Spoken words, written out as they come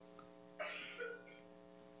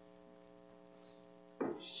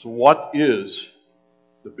So what is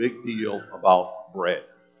the big deal about bread?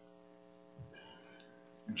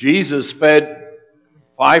 Jesus fed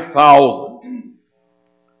 5,000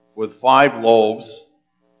 with 5 loaves,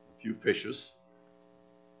 a few fishes,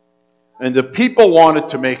 and the people wanted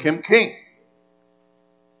to make him king.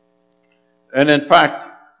 And in fact,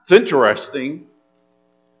 it's interesting,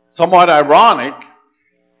 somewhat ironic,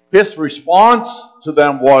 his response to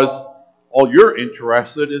them was, all you're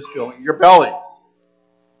interested is filling your bellies.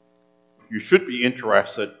 You should be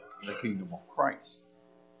interested in the kingdom of Christ.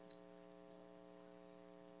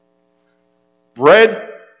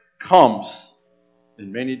 Bread comes in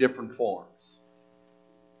many different forms.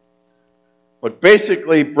 But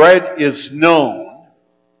basically, bread is known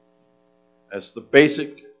as the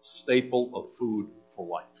basic staple of food for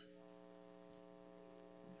life.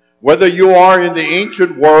 Whether you are in the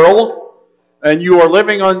ancient world and you are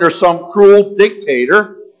living under some cruel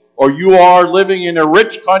dictator, or you are living in a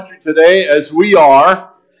rich country today as we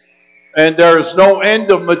are, and there is no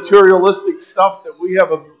end of materialistic stuff that we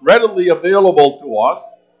have readily available to us,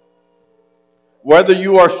 whether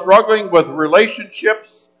you are struggling with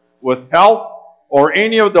relationships, with health, or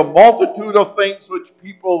any of the multitude of things which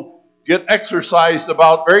people get exercised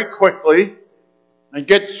about very quickly and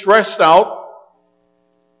get stressed out.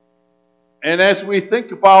 And as we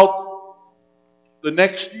think about the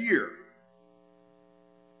next year,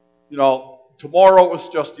 tomorrow is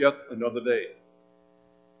just yet another day.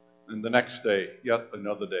 And the next day, yet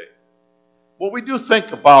another day. Well, we do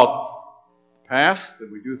think about the past,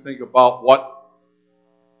 and we do think about what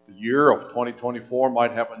the year of 2024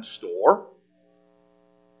 might have in store.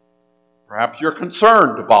 Perhaps you're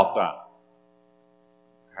concerned about that.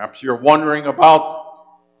 Perhaps you're wondering about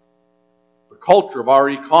the culture of our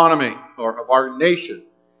economy, or of our nation,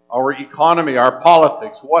 our economy, our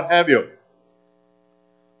politics, what have you.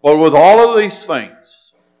 But with all of these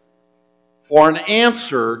things, for an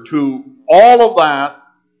answer to all of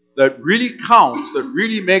that really counts, that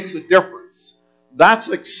really makes a difference, that's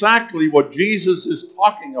exactly what Jesus is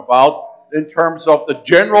talking about in terms of the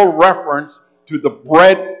general reference to the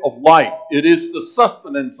bread of life. It is the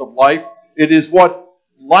sustenance of life. It is what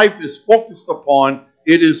life is focused upon.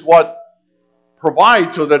 It is what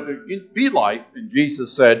provides so that there can be life. And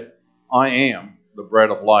Jesus said, I am the bread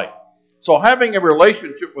of life. So having a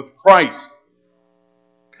relationship with Christ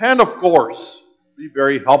can, of course, be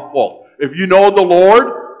very helpful. If you know the Lord,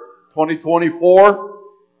 2024 will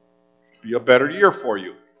be a better year for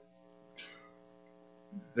you.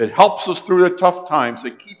 It helps us through the tough times.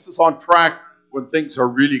 It keeps us on track when things are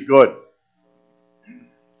really good.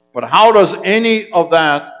 But how does any of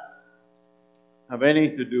that have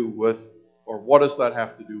anything to do with, or what does that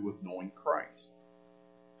have to do with knowing Christ?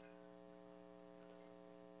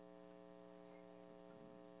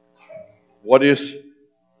 What is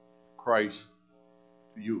Christ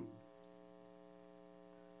to you?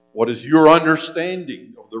 What is your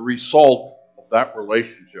understanding of the result of that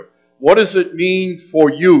relationship? What does it mean for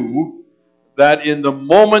you that in the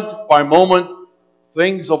moment by moment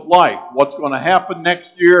things of life, what's going to happen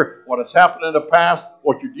next year, what has happened in the past,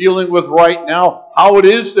 what you're dealing with right now, how it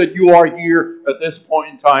is that you are here at this point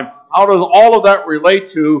in time, how does all of that relate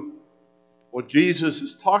to what Jesus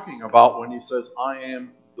is talking about when he says, I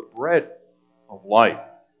am the bread of life?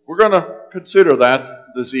 We're going to consider that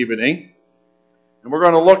this evening. And we're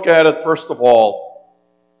going to look at it, first of all,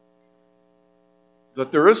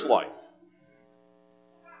 that there is life.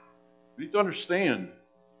 We need to understand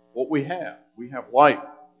what we have. We have life.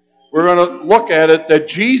 We're going to look at it that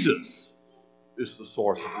Jesus is the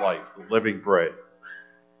source of life, the living bread.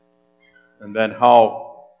 And then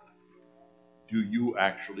how do you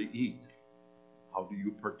actually eat? How do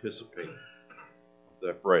you participate in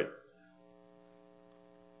that bread?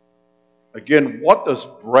 Again, what does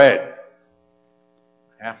bread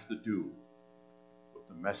have to do with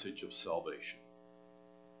the message of salvation?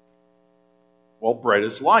 Well, bread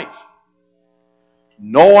is life.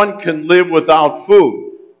 No one can live without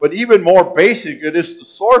food. But even more basic, it is the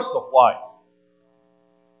source of life.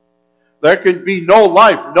 There can be no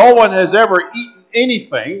life. No one has ever eaten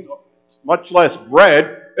anything, much less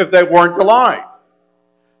bread, if they weren't alive.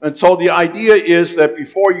 And so the idea is that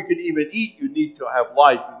before you can even eat, you need to have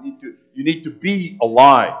life. You need to be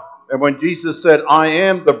alive. And when Jesus said, I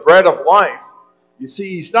am the bread of life, you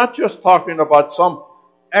see, he's not just talking about some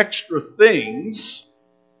extra things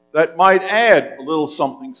that might add a little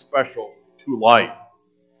something special to life.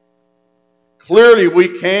 Clearly,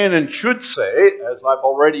 we can and should say, as I've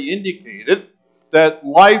already indicated, that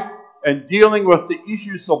life and dealing with the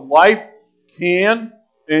issues of life can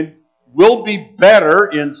and will be better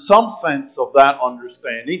in some sense of that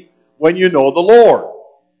understanding when you know the Lord.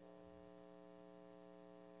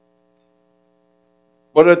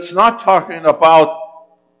 But it's not talking about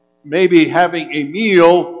maybe having a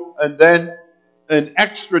meal and then an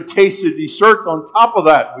extra taste of dessert on top of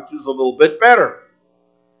that, which is a little bit better.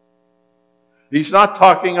 He's not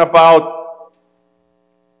talking about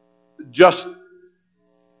just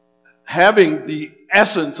having the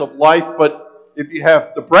essence of life, but if you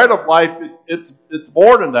have the bread of life, it's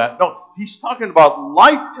more than that. No, he's talking about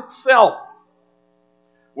life itself.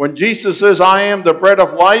 When Jesus says, I am the bread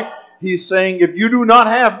of life, he's saying, if you do not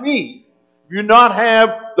have me, if you do not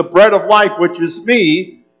have the bread of life, which is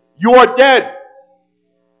me, you are dead.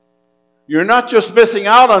 You're not just missing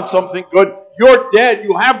out on something good, you're dead,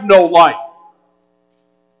 you have no life.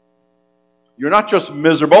 You're not just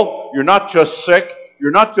miserable, you're not just sick,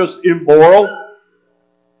 you're not just immoral,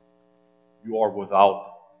 you are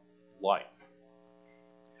without life.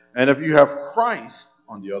 And if you have Christ,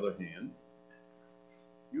 on the other hand,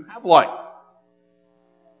 you have life.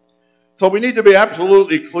 So we need to be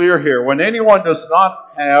absolutely clear here. When anyone does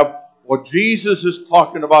not have what Jesus is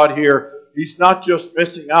talking about here, he's not just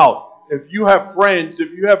missing out. If you have friends,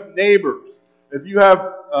 if you have neighbors, if you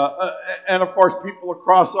have, and of course people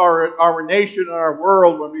across our nation and our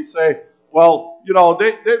world, when we say, well, you know,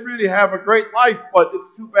 they really have a great life, but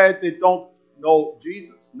it's too bad they don't know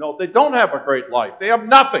Jesus. No, they don't have a great life. They have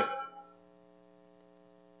nothing.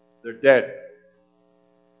 They're dead.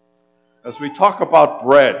 As we talk about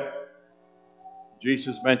bread,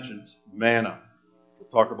 Jesus mentions manna. We'll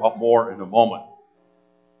talk about more in a moment.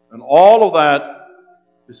 And all of that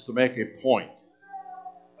is to make a point.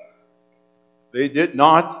 They did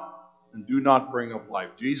not and do not bring up life.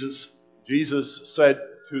 Jesus said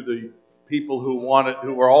to the people who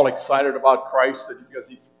were all excited about Christ, that because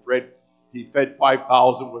he fed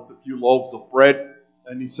 5,000 with a few loaves of bread,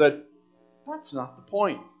 and he said, that's not the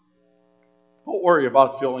point. Don't worry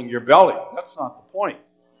about filling your belly. That's not the point.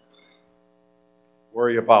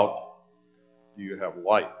 Worry about, do you have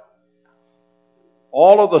life?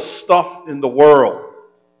 All of the stuff in the world.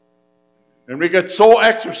 And we get so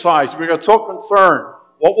exercised, we get so concerned.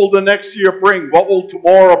 What will the next year bring? What will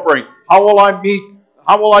tomorrow bring? How will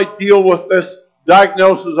I deal with this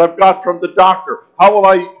diagnosis I've got from the doctor? How will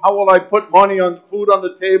I put food on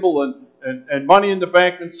the table and money in the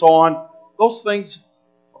bank and so on? Those things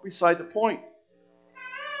are beside the point.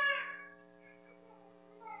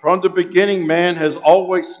 From the beginning, man has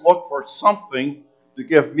always looked for something to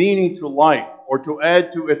give meaning to life or to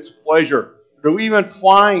add to its pleasure, to even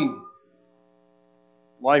find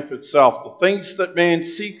life itself. The things that man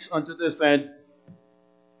seeks unto this end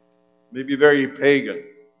may be very pagan.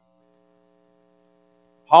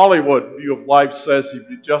 Hollywood view of life says if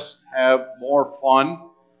you just have more fun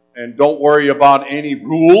and don't worry about any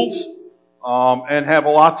rules and have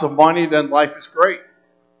lots of money, then life is great.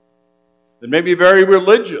 They may be very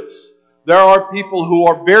religious. There are people who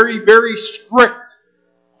are very, very strict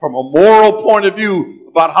from a moral point of view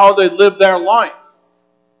about how they live their life.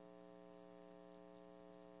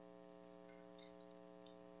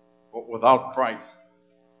 But without Christ,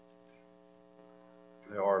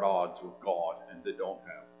 they are at odds with God and they don't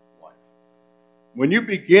have life. When you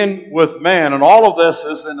begin with man, and all of this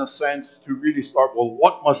is in a sense to really start, well,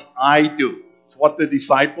 what must I do? It's what the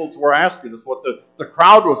disciples were asking. It's what the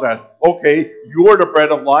crowd was asking. Okay, you are the bread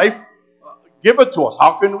of life. Give it to us.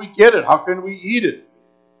 How can we get it? How can we eat it?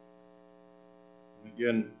 And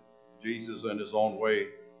again, Jesus in his own way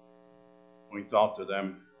points out to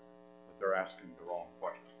them that they're asking the wrong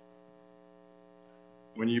question.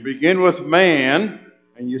 When you begin with man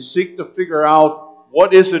and you seek to figure out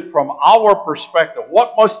what is it from our perspective,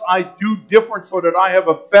 what must I do different so that I have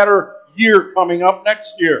a better year coming up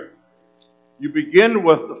next year? You begin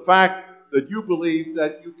with the fact that you believe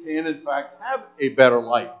that you can, in fact, have a better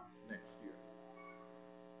life next year.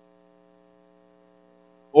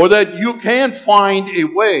 Or that you can find a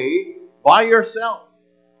way by yourself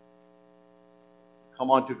to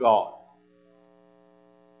come unto God.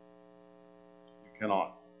 You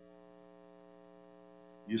cannot.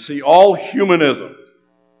 You see, all humanism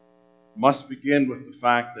must begin with the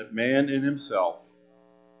fact that man in himself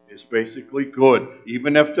is basically good,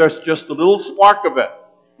 even if there's just a little spark of it.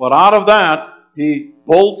 But out of that, he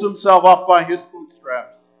pulls himself up by his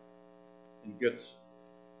bootstraps and gets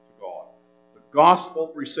to God. The gospel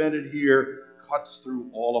presented here cuts through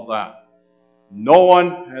all of that. No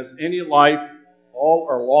one has any life. All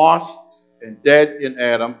are lost and dead in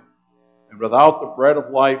Adam. And without the bread of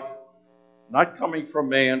life, not coming from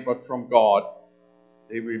man, but from God,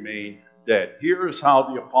 they remain dead. Here is how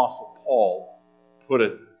the Apostle Paul put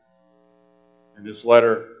it in his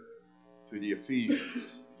letter to the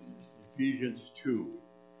Ephesians. Ephesians 2.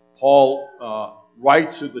 Paul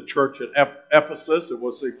writes to the church at Ephesus. It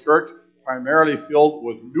was a church primarily filled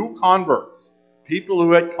with new converts, people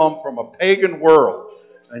who had come from a pagan world.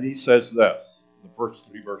 And he says this, the first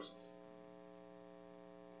 3 verses.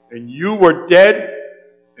 And you were dead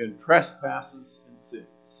in trespasses and sins,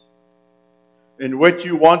 in which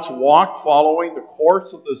you once walked, following the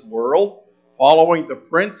course of this world, following the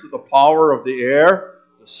prince of the power of the air,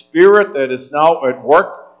 the spirit that is now at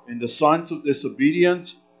work in the sons of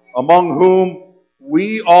disobedience, among whom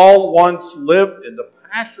we all once lived in the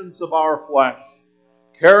passions of our flesh,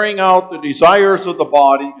 carrying out the desires of the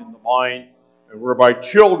body and the mind, and were by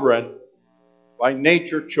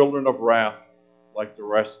nature children of wrath, like the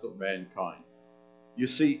rest of mankind. You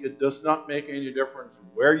see, it does not make any difference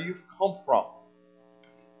where you've come from,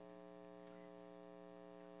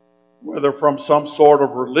 whether from some sort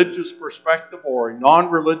of religious perspective or a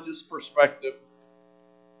non-religious perspective,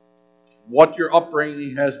 what your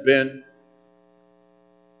upbringing has been.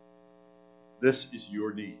 This is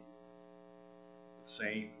your need. The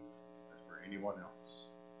same as for anyone else.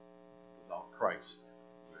 Without Christ,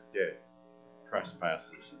 we're dead,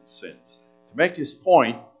 trespasses and sins. To make his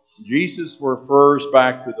point, Jesus refers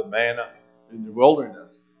back to the manna in the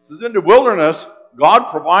wilderness. He says, in the wilderness,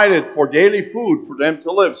 God provided for daily food for them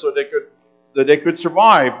to live so that they could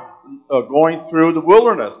survive going through the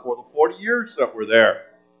wilderness for the 40 years that were there.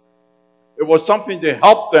 It was something to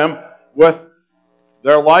help them with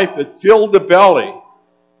their life. It filled the belly.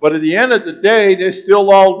 But at the end of the day, they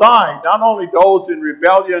still all died. Not only those in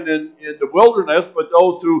rebellion in the wilderness, but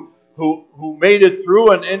those who made it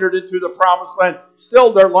through and entered into the promised land.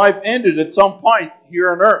 Still, their life ended at some point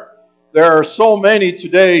here on earth. There are so many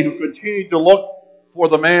today who continue to look for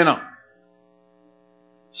the manna.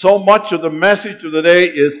 So much of the message of the day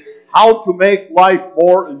is how to make life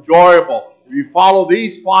more enjoyable. If you follow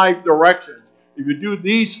these 5 directions, if you do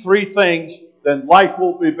these 3 things, then life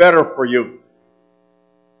will be better for you.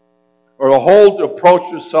 Or the whole approach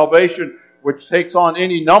to salvation, which takes on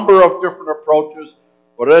any number of different approaches,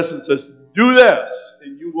 but in essence says, do this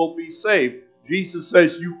and you will be saved. Jesus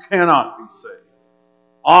says you cannot be saved.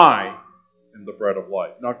 I am the bread of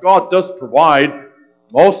life. Now God does provide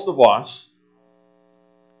most of us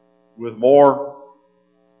with more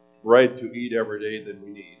bread to eat every day than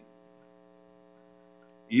we need.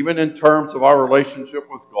 Even in terms of our relationship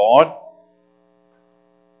with God,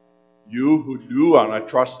 you who do, and I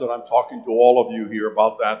trust that I'm talking to all of you here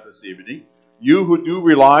about that this evening, you who do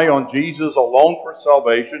rely on Jesus alone for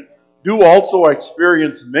salvation, do also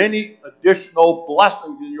experience many additional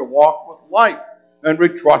blessings in your walk with life, and we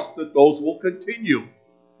trust that those will continue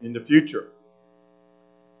in the future.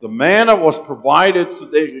 The manna was provided so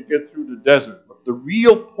they could get through the desert. But the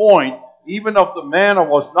real point, even of the manna,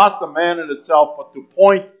 was not the manna in itself, but to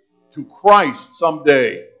point to Christ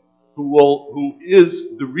someday, who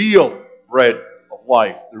is the real bread of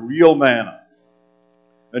life, the real manna.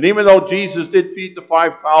 And even though Jesus did feed the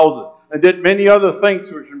 5,000 and did many other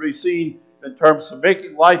things which can be seen in terms of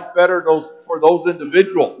making life better for those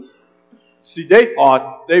individuals, see, they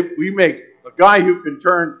thought we make a guy who can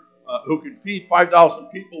feed 5,000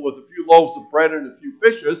 people with a few loaves of bread and a few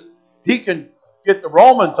fishes, he can get the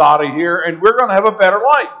Romans out of here and we're going to have a better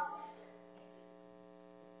life.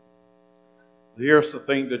 Here's the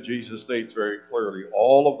thing that Jesus states very clearly.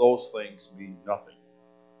 All of those things mean nothing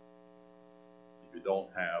if you don't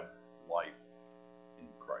have life in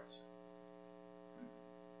Christ.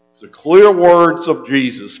 It's the clear words of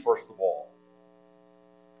Jesus, first of all.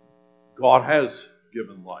 God has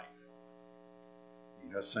given life.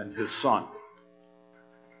 He has sent His Son.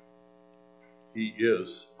 He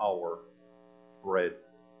is our bread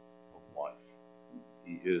of life.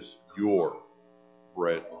 He is your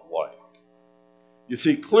bread of life. You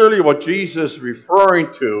see, clearly what Jesus is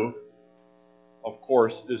referring to, of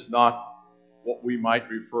course, is not what we might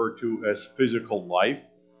refer to as physical life,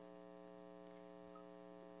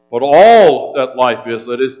 but all that life is,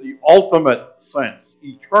 that is the ultimate sense,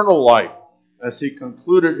 eternal life. As he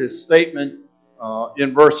concluded his statement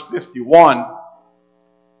in verse 51,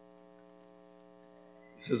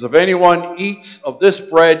 he says, if anyone eats of this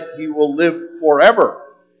bread, he will live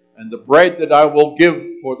forever. And the bread that I will give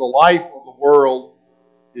for the life of the world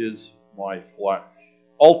is my flesh.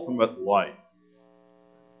 Ultimate life.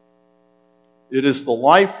 It is the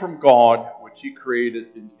life from God which He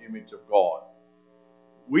created in the image of God.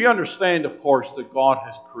 We understand, of course, that God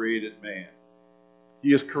has created man.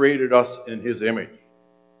 He has created us in His image.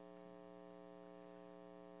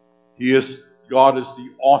 God is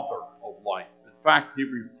the author of life. In fact,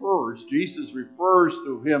 Jesus refers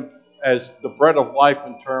to Him as the bread of life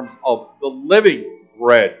in terms of the living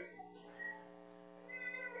bread.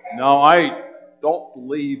 Now, I don't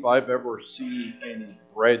believe I've ever seen any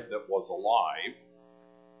bread that was alive.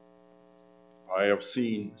 I have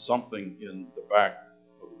seen something in the back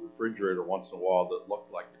of the refrigerator once in a while that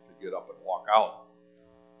looked like it could get up and walk out.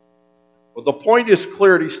 But the point is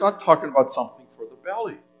clear. He's not talking about something for the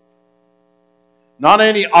belly. Not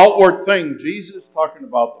any outward thing. Jesus is talking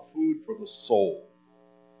about the food for the soul.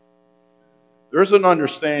 There's an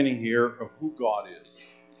understanding here of who God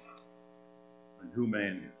is and who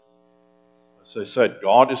man is. As I said,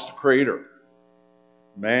 God is the creator.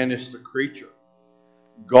 Man is the creature.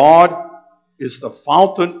 God is the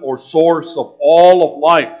fountain or source of all of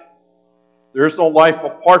life. There's no life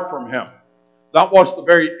apart from Him. That was the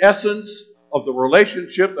very essence of the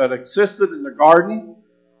relationship that existed in the garden.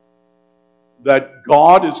 That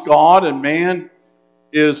God is God and man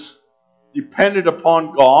is dependent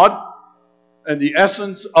upon God. And the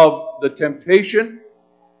essence of the temptation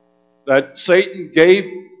that Satan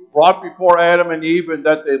brought before Adam and Eve and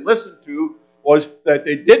that they listened to was that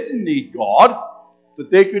they didn't need God,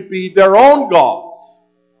 that they could be their own gods.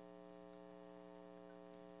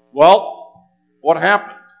 Well, what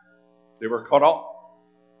happened? They were cut off.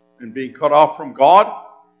 And being cut off from God,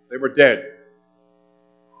 they were dead.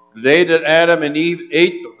 The day that Adam and Eve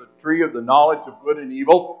ate of the tree of the knowledge of good and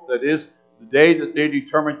evil, that is, the day that they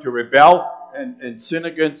determined to rebel and sin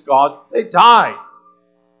against God, they died.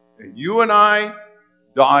 And you and I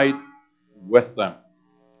died with them.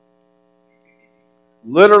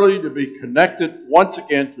 Literally to be connected once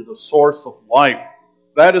again to the source of life.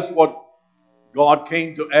 That is what God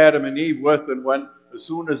came to Adam and Eve with. And as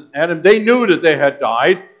soon as Adam, they knew that they had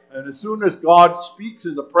died. And as soon as God speaks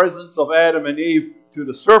in the presence of Adam and Eve to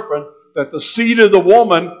the serpent, that the seed of the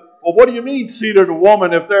woman, well, what do you mean seed of the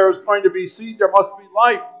woman? If there is going to be seed, there must be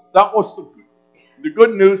life. That was the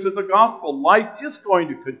good news of the gospel. Life is going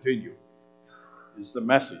to continue, is the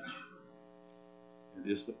message. It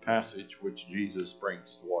is the passage which Jesus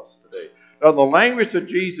brings to us today. Now, the language that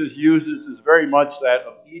Jesus uses is very much that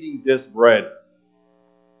of eating this bread.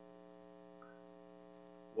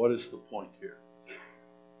 What is the point here?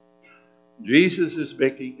 Jesus is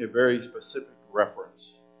making a very specific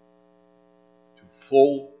reference to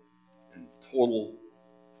full and total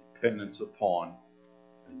dependence upon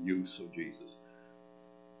and use of Jesus.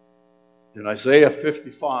 In Isaiah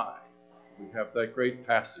 55, we have that great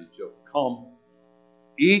passage of, come,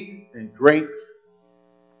 eat and drink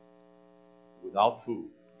without food,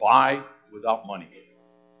 buy without money.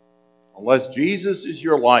 Unless Jesus is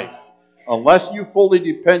your life, unless you fully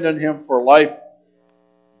depend on Him for life,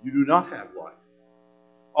 you do not have life.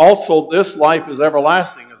 Also, this life is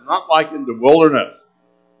everlasting. It's not like in the wilderness.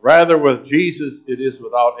 Rather, with Jesus, it is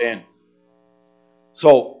without end.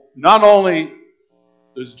 So, not only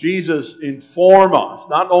does Jesus inform us,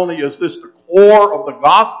 not only is this the core of the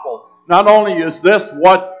gospel, not only is this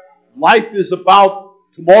what life is about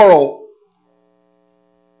tomorrow,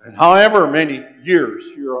 and however many years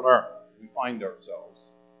here on earth we find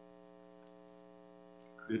ourselves,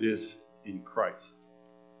 it is in Christ.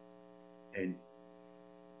 And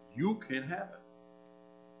you can have it.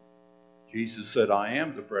 Jesus said, I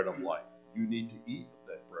am the bread of life. You need to eat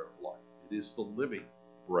that bread of life. It is the living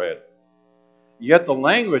bread. Yet the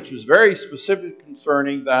language is very specific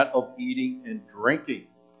concerning that of eating and drinking.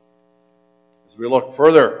 As we look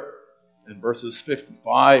further in verses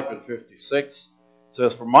 55 and 56, it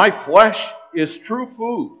says, for my flesh is true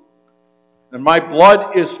food, and my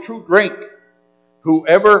blood is true drink.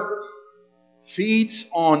 Whoever feeds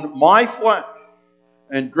on my flesh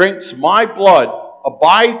and drinks my blood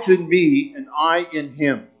abides in me, and I in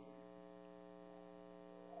him.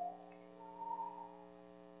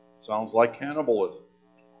 Sounds like cannibalism.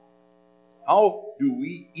 How do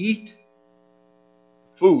we eat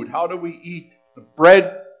food? How do we eat the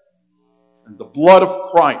bread and the blood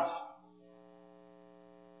of Christ?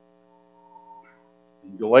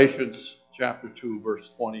 In Galatians chapter 2, verse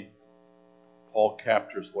 20, Paul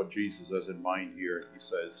captures what Jesus has in mind here. He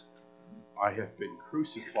says, I have been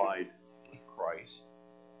crucified with Christ.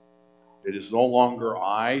 It is no longer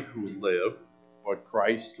I who live, but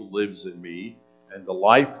Christ who lives in me. And the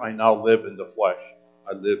life I now live in the flesh,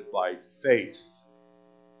 I live by faith.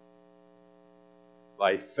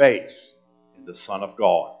 By faith in the Son of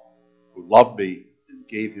God, who loved me and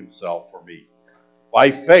gave himself for me.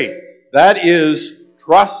 By faith. That is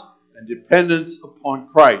trust and dependence upon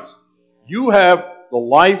Christ. You have the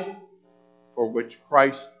life for which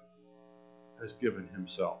Christ has given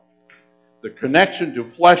himself. The connection to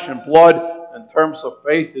flesh and blood in terms of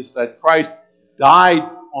faith is that Christ died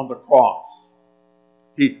on the cross.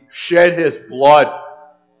 He shed his blood.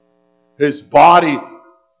 His body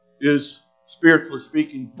is, spiritually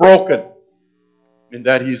speaking, broken. in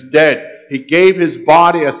that He's dead. He gave His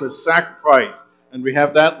body as a sacrifice, and we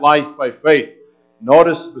have that life by faith.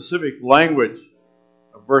 Notice specific language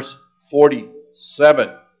of verse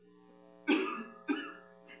 47.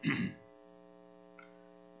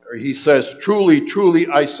 He says, "Truly, truly,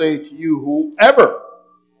 I say to you, whoever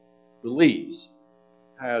believes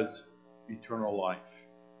has eternal life."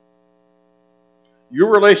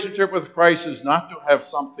 Your relationship with Christ is not to have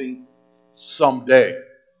something someday.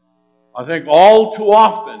 I think all too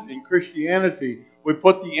often in Christianity, we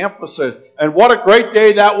put the emphasis, and what a great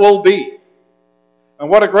day that will be. And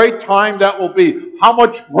what a great time that will be. How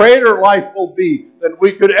much greater life will be than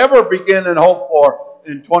we could ever begin and hope for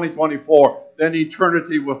in 2024 than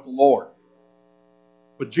eternity with the Lord.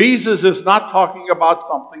 But Jesus is not talking about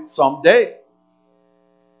something someday.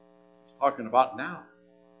 He's talking about now.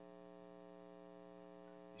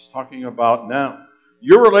 He's talking about now.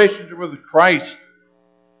 Your relationship with Christ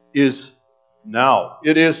is now.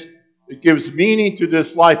 It gives meaning to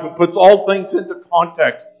this life. It puts all things into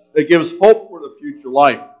context. It gives hope for the future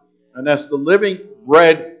life. And as the living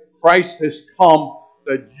bread, Christ has come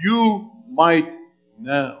that you might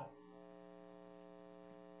now,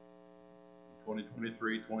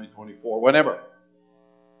 2023, 2024, whenever,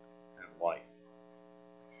 have life.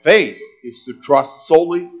 Faith is to trust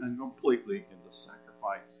solely and completely in the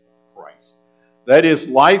sacrifice of Christ. That is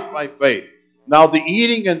life by faith. Now the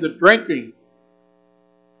eating and the drinking,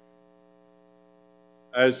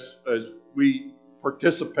 as we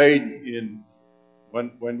participate in,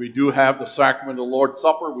 when we do have the sacrament of the Lord's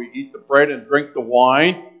Supper, we eat the bread and drink the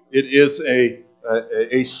wine. It is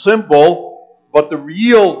a symbol, but the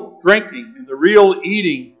real drinking and the real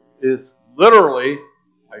eating is literally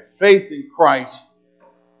by faith in Christ.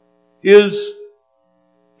 He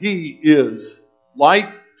is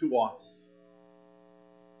life to us,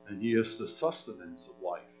 and He is the sustenance of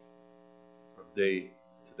life from day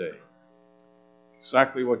to day.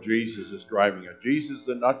 Exactly what Jesus is driving at. Jesus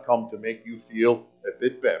did not come to make you feel a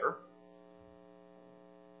bit better.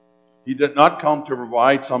 He did not come to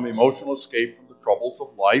provide some emotional escape from the troubles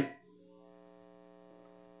of life.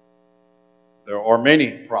 There are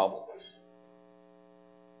many problems.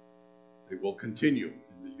 They will continue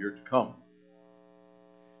in the year to come.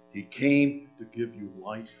 He came to give you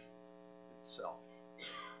life itself.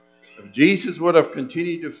 If Jesus would have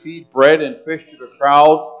continued to feed bread and fish to the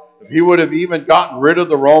crowds, if He would have even gotten rid of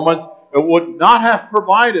the Romans, it would not have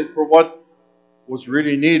provided for what was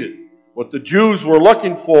really needed. What the Jews were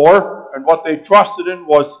looking for and what they trusted in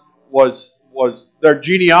was their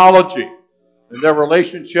genealogy and their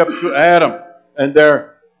relationship to Adam and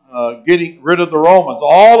their getting rid of the Romans.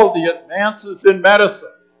 All of the advances in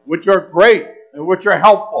medicine, which are great and which are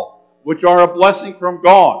helpful, which are a blessing from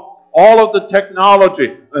God. All of the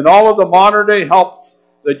technology and all of the modern day helps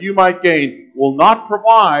that you might gain will not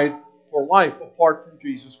provide for life apart from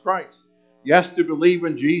Jesus Christ. Yes, to believe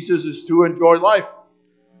in Jesus is to enjoy life.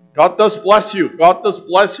 God does bless you. God does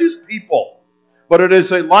bless His people. But it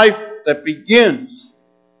is a life that begins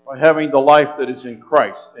by having the life that is in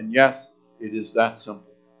Christ. And yes, it is that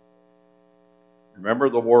simple. Remember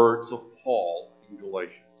the words of Paul in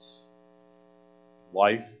Galatians.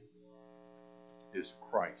 Life is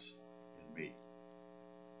Christ in me.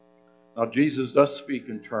 Now, Jesus does speak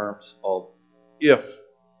in terms of if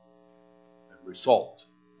and result.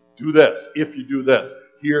 Do this. If you do this,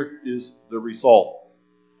 here is the result.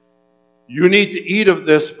 You need to eat of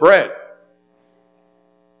this bread.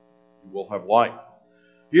 You will have life.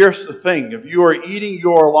 Here's the thing. If you are eating,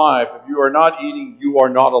 you are alive. If you are not eating, you are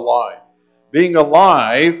not alive. Being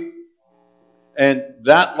alive, and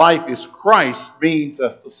that life is Christ, means,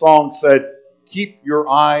 as the song said, keep your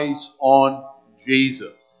eyes on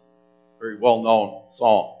Jesus. Very well-known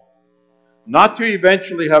song. Not to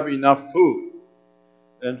eventually have enough food.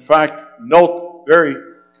 In fact, note very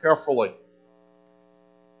carefully,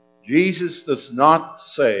 Jesus does not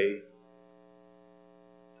say,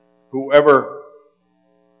 whoever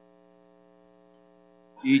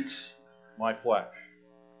eats my flesh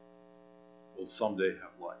will someday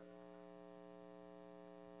have life.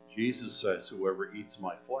 Jesus says, whoever eats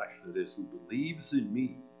my flesh, that is, who believes in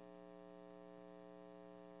me,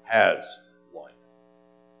 has life.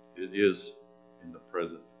 It is in the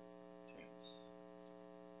present tense.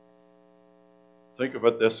 Think of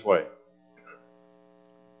it this way.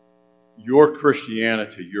 Your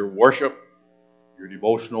Christianity, your worship, your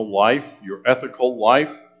devotional life, your ethical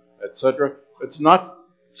life, etc., it's not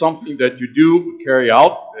something that you do carry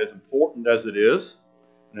out, as important as it is.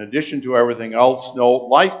 In addition to everything else, no,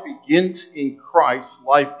 life begins in Christ.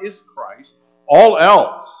 Life is Christ. All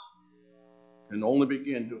else can only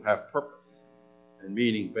begin to have purpose and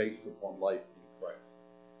meaning based upon life in Christ.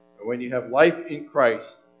 And when you have life in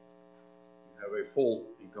Christ, you have a full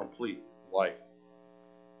and complete life.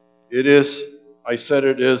 It is, I said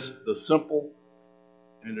it is the simple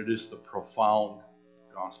and it is the profound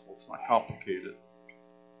gospel. It's not complicated.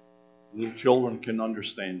 Little children can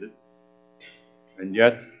understand it. And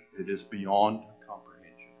yet, it is beyond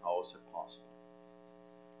comprehension. How is it possible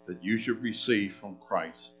that you should receive from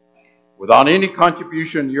Christ, without any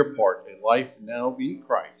contribution on your part, a life now in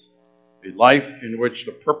Christ, a life in which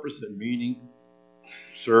the purpose and meaning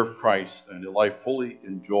serve Christ, and a life fully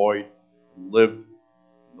enjoyed and lived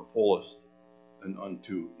in the fullest and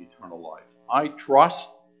unto eternal life? I trust,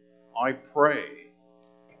 I pray,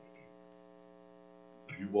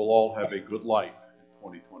 you will all have a good life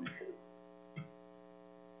in 2024.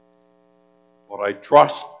 But I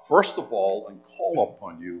trust, first of all, and call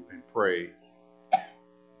upon you and pray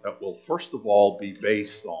that will first of all be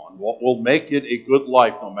based on what will make it a good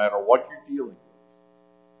life no matter what you're dealing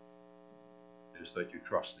with, is that you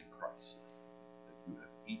trust in Christ, that you have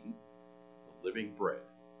eaten the living bread,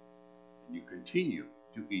 and you continue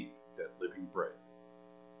to eat that living bread,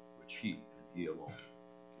 which He and He alone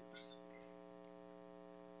gives.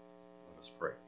 Let us pray.